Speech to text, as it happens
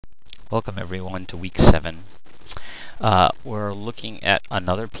Welcome everyone to week 7. We're looking at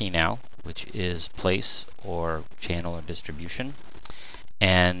another P now, which is place or channel or distribution,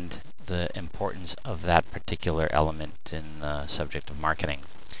 and the importance of that particular element in the subject of marketing.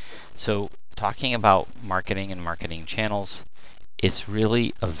 So talking about marketing and marketing channels, it's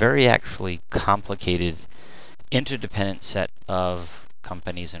really a very actually complicated interdependent set of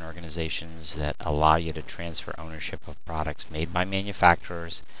companies and organizations that allow you to transfer ownership of products made by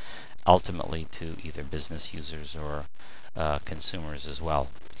manufacturers ultimately to either business users or consumers as well.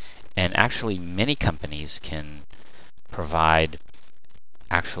 And actually many companies can provide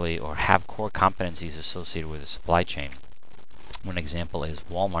or have core competencies associated with the supply chain. One example is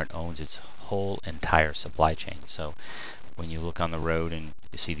Walmart owns its whole entire supply chain. So when you look on the road and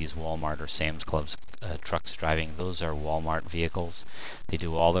you see these Walmart or Sam's Clubs trucks driving, those are Walmart vehicles. They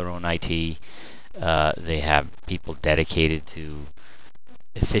do all their own IT. They have people dedicated to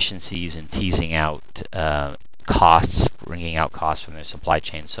efficiencies and teasing out costs, bringing out costs from their supply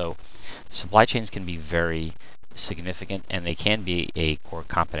chain. So supply chains can be very significant, and they can be a core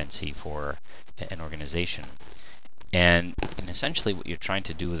competency for an organization. And essentially what you're trying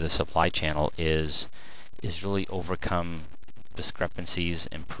to do with a supply channel is really overcome discrepancies,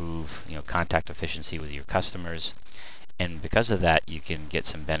 improve contact efficiency with your customers, and because of that you can get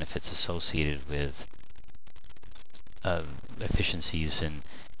some benefits associated with efficiencies in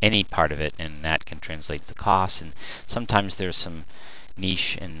any part of it, and that can translate to costs. And sometimes there's some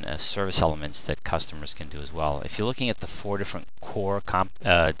niche and service elements that customers can do as well. If you're looking at the 4 different core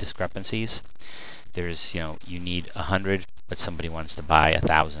discrepancies, there's you need 100, but somebody wants to buy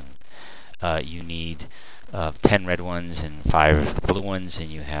 1,000. You need 10 red ones and 5 blue ones, and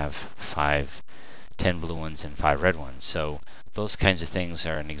you have 10 blue ones and 5 red ones. So those kinds of things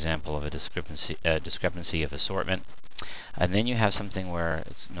are an example of a discrepancy of assortment. And then you have something where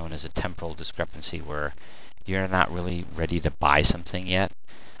it's known as a temporal discrepancy, where you're not really ready to buy something yet,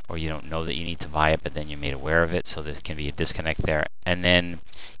 or you don't know that you need to buy it, but then you're made aware of it, so there can be a disconnect there. And then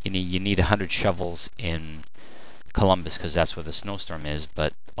you need 100 shovels in Columbus because that's where the snowstorm is,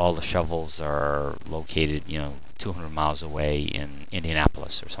 but all the shovels are located 200 miles away in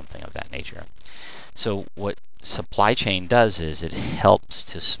Indianapolis or something of that nature. So what supply chain does is it helps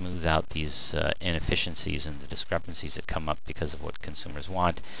to smooth out these inefficiencies and the discrepancies that come up because of what consumers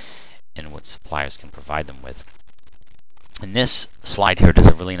want and what suppliers can provide them with. And this slide here does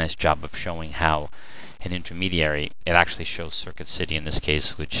a really nice job of showing how an intermediary, it actually shows Circuit City in this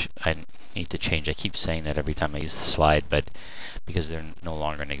case, which I need to change. I keep saying that every time I use the slide, but because they're no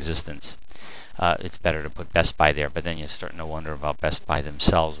longer in existence, it's better to put Best Buy there. But then you're starting to wonder about Best Buy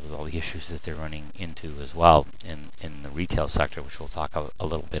themselves with all the issues that they're running into as well in the retail sector, which we'll talk a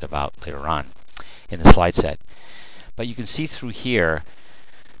little bit about later on in the slide set. But you can see through here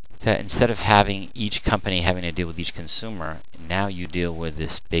that instead of having each company having to deal with each consumer, now you deal with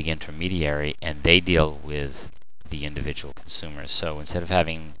this big intermediary, and they deal with the individual consumers. So instead of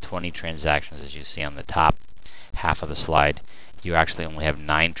having 20 transactions, as you see on the top half of the slide, you actually only have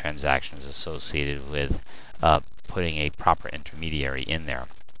 9 transactions associated with putting a proper intermediary in there.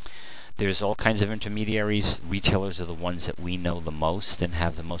 There's all kinds of intermediaries. Retailers are the ones that we know the most and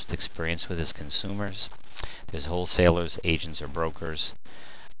have the most experience with as consumers. There's wholesalers, agents, or brokers.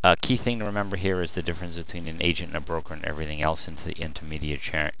 A key thing to remember here is the difference between an agent and a broker and everything else into the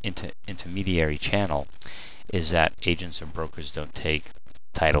intermediary channel is that agents or brokers don't take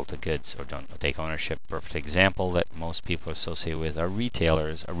title to goods or don't take ownership. Perfect example that most people associate with are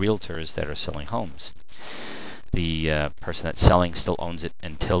retailers, or realtors that are selling homes. The person that's selling still owns it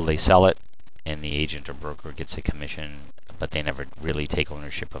until they sell it, and the agent or broker gets a commission, but they never really take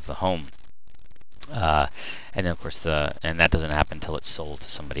ownership of the home. And then of course and that doesn't happen until it's sold to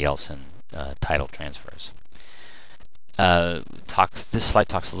somebody else in title transfers. This slide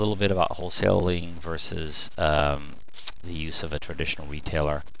talks a little bit about wholesaling versus the use of a traditional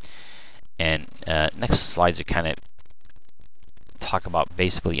retailer. And next slides are kind of talk about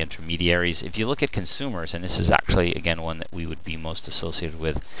basically intermediaries. If you look at consumers, and this is actually again one that we would be most associated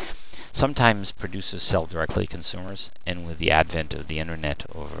with, sometimes producers sell directly to consumers, and with the advent of the internet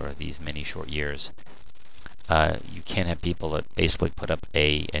over these many short years, you can have people that basically put up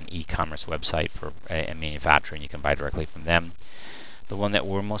an e-commerce website for a manufacturer, and you can buy directly from them. The one that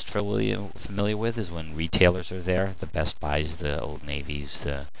we're most familiar with is when retailers are there. The Best Buys, the Old Navys,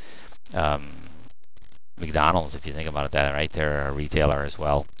 the McDonald's, if you think about it, that right, they're a retailer as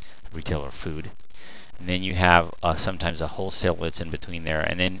well, retailer of food. And then you have sometimes a wholesale that's in between there,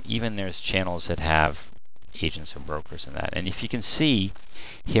 and then even there's channels that have agents or brokers in that. And if you can see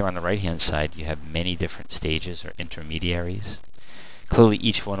here on the right hand side, you have many different stages or intermediaries. Clearly,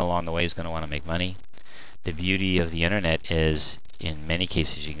 each one along the way is going to want to make money. The beauty of the internet is, in many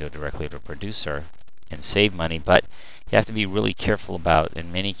cases, you can go directly to a producer and save money, but you have to be really careful about,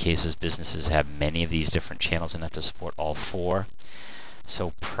 in many cases, businesses have many of these different channels and have to support all four.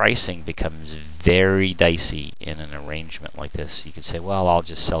 So pricing becomes very dicey in an arrangement like this. You could say, well, I'll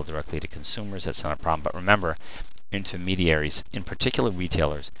just sell directly to consumers. That's not a problem. But remember, intermediaries, in particular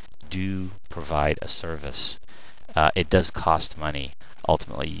retailers, do provide a service. It does cost money.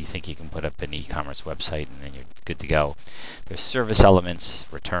 Ultimately, you think you can put up an e-commerce website and then you're good to go. There's service elements,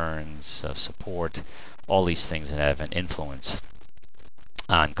 returns, support, all these things that have an influence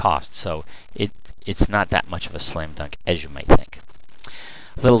on cost. So it's not that much of a slam dunk as you might think.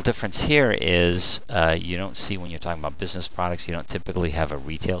 Little difference here is you don't see, when you're talking about business products, you don't typically have a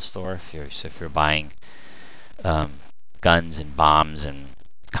retail store. If you're buying guns and bombs and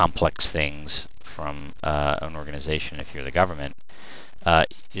complex things from an organization, if you're the government,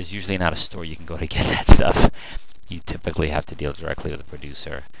 there's usually not a store you can go to get that stuff. You typically have to deal directly with a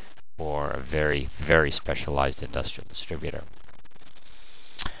producer or a very, very specialized industrial distributor.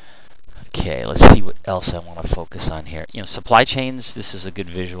 Okay, let's see what else I want to focus on here. Supply chains, this is a good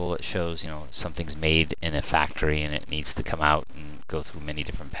visual. It shows, something's made in a factory and it needs to come out and go through many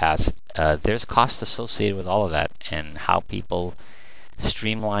different paths. There's cost associated with all of that, and how people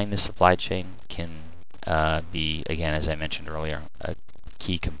streamline the supply chain can be, again, as I mentioned earlier, a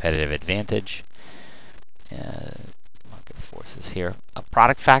key competitive advantage. Market forces here.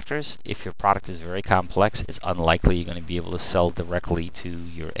 Product factors. If your product is very complex, it's unlikely you're going to be able to sell directly to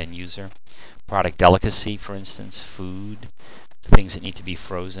your end user. Product delicacy, for instance, food, things that need to be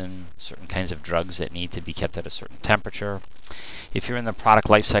frozen, certain kinds of drugs that need to be kept at a certain temperature. If you're in the product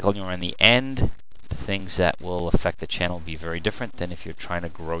life cycle and you're in the end, the things that will affect the channel will be very different than if you're trying to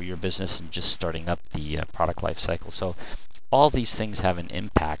grow your business and just starting up the product life cycle. So all these things have an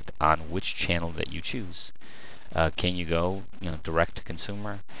impact on which channel that you choose. Can you go direct to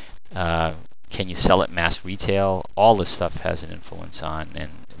consumer? Can you sell at mass retail? All this stuff has an influence on,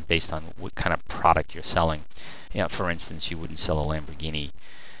 and based on what kind of product you're selling. For instance, you wouldn't sell a Lamborghini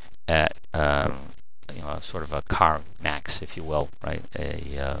at sort of a car max, if you will, right?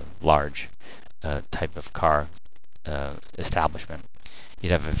 A large type of car establishment.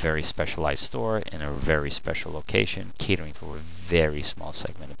 You'd have a very specialized store in a very special location, catering to a very small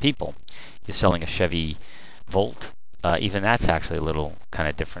segment of people. You're selling a Chevy Volt. Even that's actually a little kind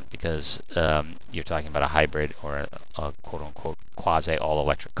of different, because you're talking about a hybrid or a quote-unquote quasi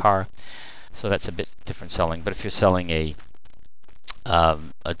all-electric car. So that's a bit different selling. But if you're selling a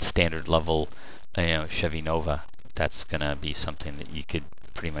standard level Chevy Nova, that's going to be something that you could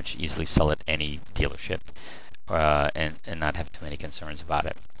pretty much easily sell at any dealership and not have too many concerns about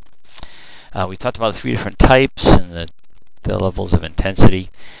it. We talked about the 3 different types and the levels of intensity.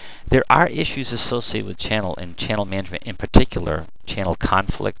 There are issues associated with channel and channel management, in particular channel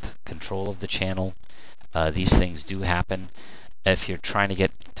conflict, control of the channel. These things do happen. If you're trying to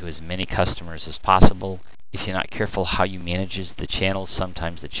get to as many customers as possible, if you're not careful how you manage the channels,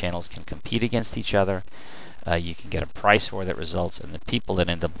 sometimes the channels can compete against each other. You can get a price war that results, and the people that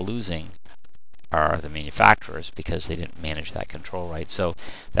end up losing are the manufacturers, because they didn't manage that control right. So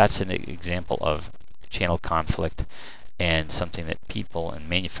that's an example of channel conflict, and something that people and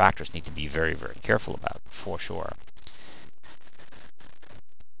manufacturers need to be very, very careful about, for sure.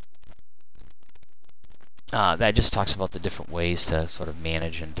 That just talks about the different ways to sort of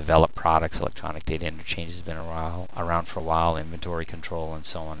manage and develop products. Electronic data interchange has been around for a while, inventory control, and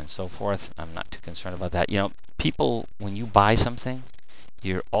so on and so forth. I'm not too concerned about that. People, when you buy something,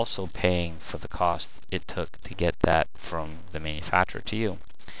 you're also paying for the cost it took to get that from the manufacturer to you.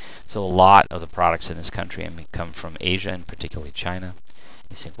 So a lot of the products in this country come from Asia, and particularly China.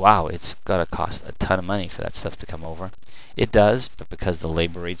 You think, wow, it's got to cost a ton of money for that stuff to come over. It does, but because the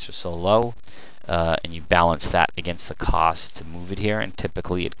labor rates are so low, and you balance that against the cost to move it here, and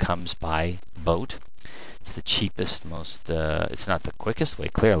typically it comes by boat. It's the cheapest, it's not the quickest way,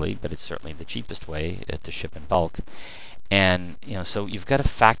 clearly, but it's certainly the cheapest way to ship in bulk. And so you've got to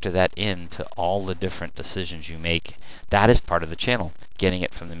factor that into all the different decisions you make. That is part of the channel, getting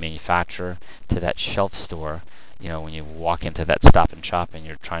it from the manufacturer to that shelf store. When you walk into that Stop and Shop and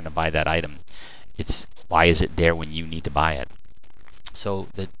you're trying to buy that item, it's why is it there when you need to buy it? So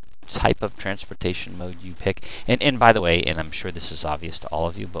the type of transportation mode you pick, and by the way, and I'm sure this is obvious to all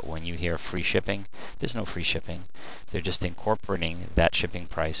of you, but when you hear free shipping, there's no free shipping. They're just incorporating that shipping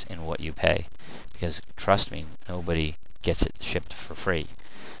price in what you pay, because trust me, nobody gets it shipped for free.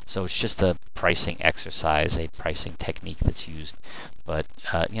 So it's just a pricing exercise, a pricing technique that's used. But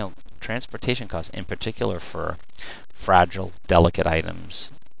transportation costs, in particular for fragile, delicate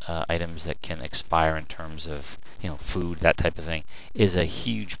items, items that can expire in terms of food, that type of thing, is a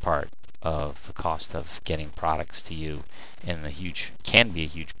huge part of the cost of getting products to you, and can be a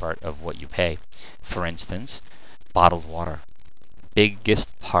huge part of what you pay. For instance, bottled water.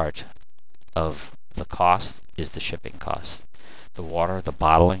 Biggest part of the cost is the shipping cost. The water, the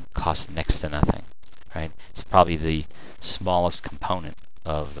bottling, costs next to nothing, right? It's probably the smallest component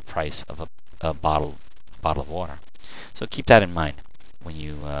of the price of a bottle of water. So keep that in mind when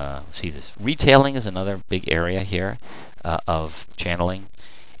you see this. Retailing is another big area here of channeling.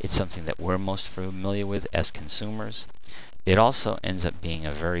 It's something that we're most familiar with as consumers. It also ends up being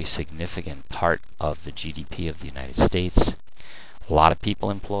a very significant part of the GDP of the United States. A lot of people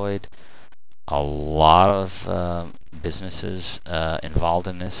employed, a lot of businesses involved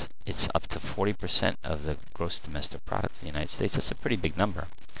in this. It's up to 40% of the gross domestic product of the United States. That's a pretty big number.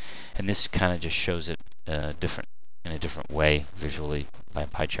 And this kind of just shows it in a different way visually by a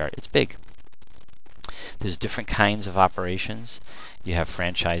pie chart. It's big. There's different kinds of operations. You have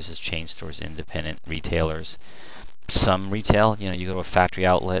franchises, chain stores, independent retailers. Some retail, you go to a factory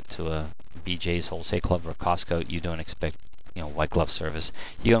outlet, to a BJ's Wholesale Club or Costco, you don't expect white glove service.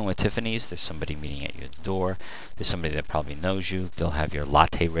 You go in with Tiffany's, there's somebody meeting at you at the door. There's somebody that probably knows you. They'll have your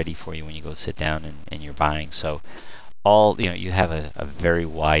latte ready for you when you go sit down and you're buying. So you have a very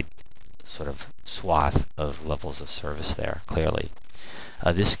wide sort of swath of levels of service there, clearly.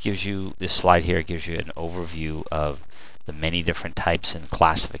 This slide here gives you an overview of the many different types and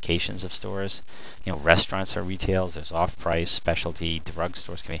classifications of stores. Restaurants are retails, there's off-price, specialty,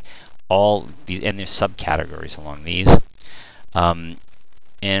 drugstores, can be all these, and there's subcategories along these.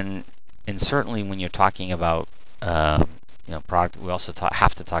 And certainly when you're talking about product, we also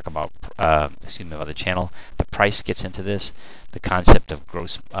have to talk about about the channel. The price gets into this. The concept of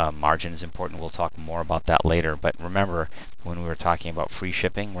gross margin is important. We'll talk more about that later. But remember, when we were talking about free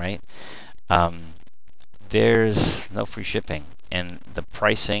shipping, right? There's no free shipping, and the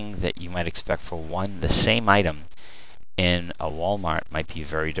pricing that you might expect for the same item in a Walmart might be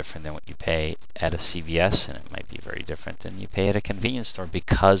very different than what you pay at a CVS, and it might be very different than you pay at a convenience store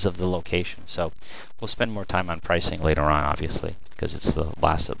because of the location. So we'll spend more time on pricing later on, obviously, because it's the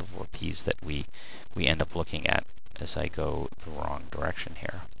last of the 4 P's that we end up looking at as I go the wrong direction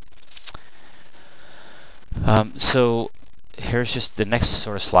here. So here's just the next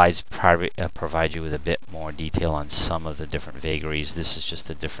sort of slides provide you with a bit more detail on some of the different vagaries. This is just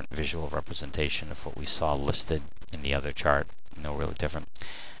a different visual representation of what we saw listed in the other chart. No really different.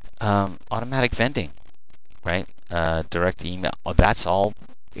 Automatic vending, right? Direct email. That's all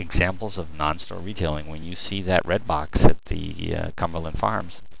examples of non-store retailing. When you see that red box at the Cumberland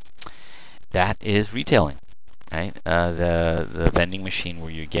Farms, that is retailing, right? The vending machine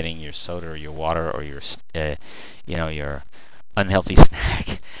where you're getting your soda or your water or your your unhealthy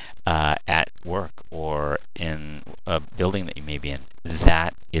snack at work or in a building that you may be in.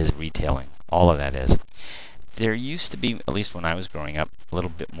 That is retailing. All of that is. There used to be, at least when I was growing up, a little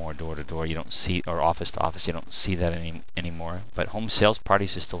bit more door-to-door. You don't see, or office-to-office, you don't see that anymore. But home sales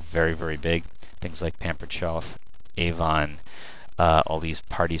parties is still very, very big. Things like Pampered Chef, Avon, all these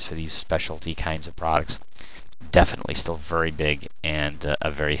parties for these specialty kinds of products. Definitely still very big and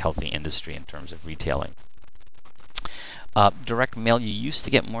a very healthy industry in terms of retailing. Direct mail, you used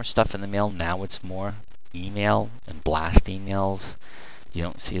to get more stuff in the mail. Now it's more email and blast emails. You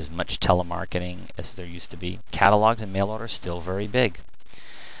don't see as much telemarketing as there used to be. Catalogs and mail orders still very big.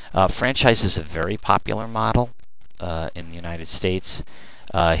 Franchise is a very popular model in the United States.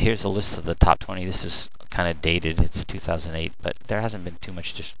 Here's a list of the top 20. This is kind of dated. It's 2008, but there hasn't been too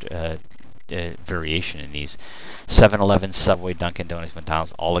much variation in these. 7-Eleven, Subway, Dunkin' Donuts,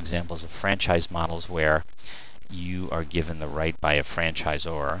 McDonald's, all examples of franchise models where you are given the right by a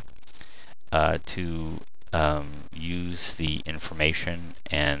franchisor to use the information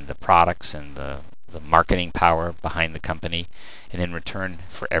and the products and the marketing power behind the company, and in return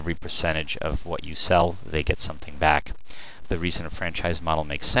for every percentage of what you sell, they get something back. The reason a franchise model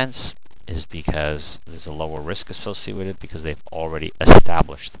makes sense is because there's a lower risk associated with it because they've already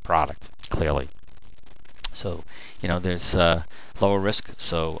established the product clearly. So, there's lower risk,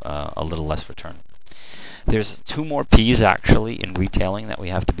 so a little less return. There's 2 more P's actually in retailing that we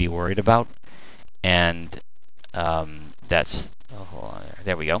have to be worried about, and that's, hold on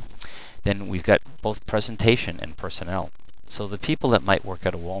there we go. Then we've got both presentation and personnel. So the people that might work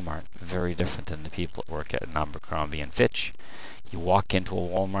at a Walmart, very different than the people that work at an Abercrombie and Fitch. You walk into a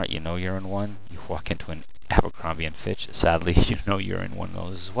Walmart, you know you're in one. You walk into an Abercrombie and Fitch. Sadly, you know you're in one of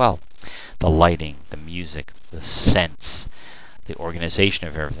those as well. The lighting, the music, the scents, the organization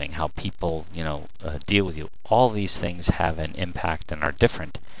of everything, how people, deal with you. All these things have an impact and are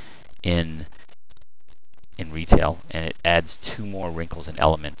different in retail, and it adds two more wrinkles and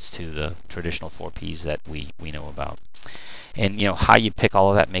elements to the traditional 4Ps that we know about. And how you pick all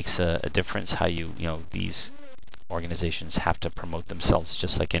of that makes a difference. How these organizations have to promote themselves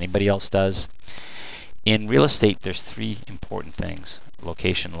just like anybody else does. In real estate, there's three important things: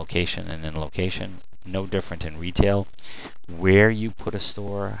 location, location, and then location. No different in retail. Where you put a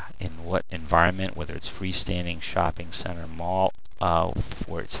store, in what environment, whether it's freestanding, shopping center, mall,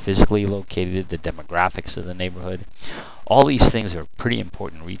 where it's physically located, the demographics of the neighborhood. All these things are pretty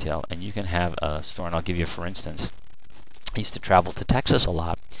important in retail, and you can have a store, and I'll give you for instance. I used to travel to Texas a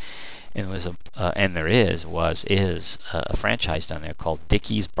lot, and there is a franchise down there called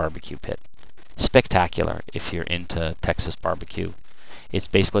Dickey's Barbecue Pit. Spectacular if you're into Texas barbecue. It's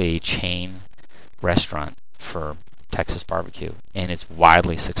basically a chain restaurant for Texas barbecue, and it's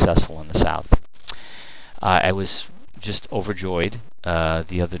widely successful in the South. I was just overjoyed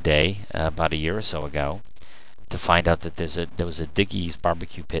the other day, about a year or so ago, to find out that there was a Dickey's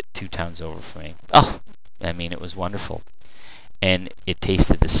Barbecue Pit 2 towns over from me. Oh, I mean, it was wonderful. And it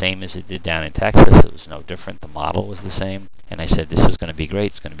tasted the same as it did down in Texas. It was no different. The model was the same. And I said, this is going to be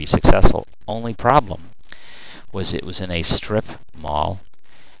great. It's going to be successful. Only problem was it was in a strip mall,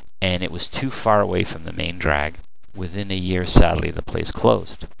 and it was too far away from the main drag. Within a year, sadly, the place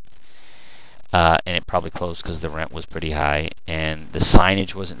closed. And it probably closed because the rent was pretty high, and the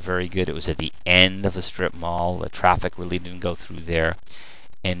signage wasn't very good. It was at the end of a strip mall. The traffic really didn't go through there,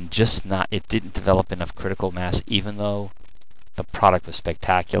 and it didn't develop enough critical mass, even though the product was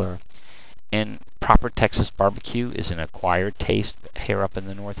spectacular. And proper Texas barbecue is an acquired taste here up in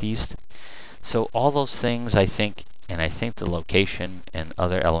the Northeast. So all those things, I think the location and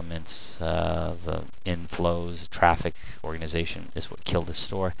other elements, the inflows, traffic, organization, is what killed the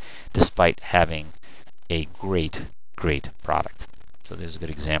store, despite having a great product. So there's a good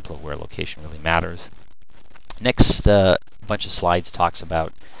example of where location really matters. Next bunch of slides talks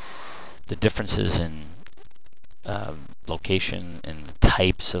about the differences in location and the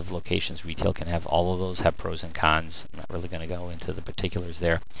types of locations retail can have. All of those have pros and cons. I'm not really going to go into the particulars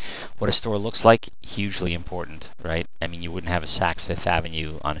there. What a store looks like, hugely important, right? I mean, you wouldn't have a Saks Fifth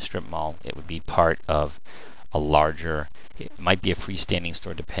Avenue on a strip mall. It would be part of a larger, it might be a freestanding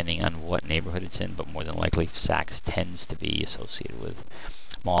store depending on what neighborhood it's in, but more than likely Saks tends to be associated with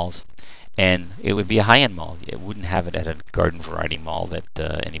malls. And it would be a high-end mall. It wouldn't have it at a garden variety mall that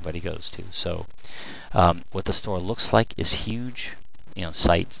anybody goes to. So what the store looks like is huge.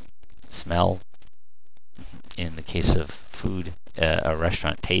 Sight, smell. In the case of food, a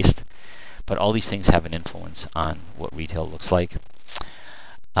restaurant, taste. But all these things have an influence on what retail looks like.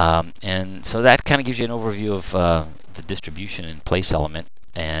 And so that kind of gives you an overview of the distribution and place element.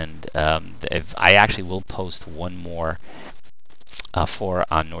 And I actually will post one more on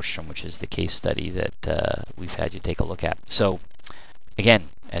Nordstrom, which is the case study that we've had you take a look at. So again,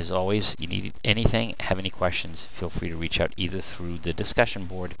 as always, you need anything, have any questions, feel free to reach out either through the discussion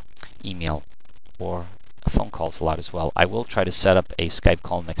board, email, or a phone call's allowed as well. I will try to set up a Skype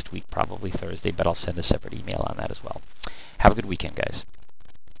call next week, probably Thursday, but I'll send a separate email on that as well. Have a good weekend, guys.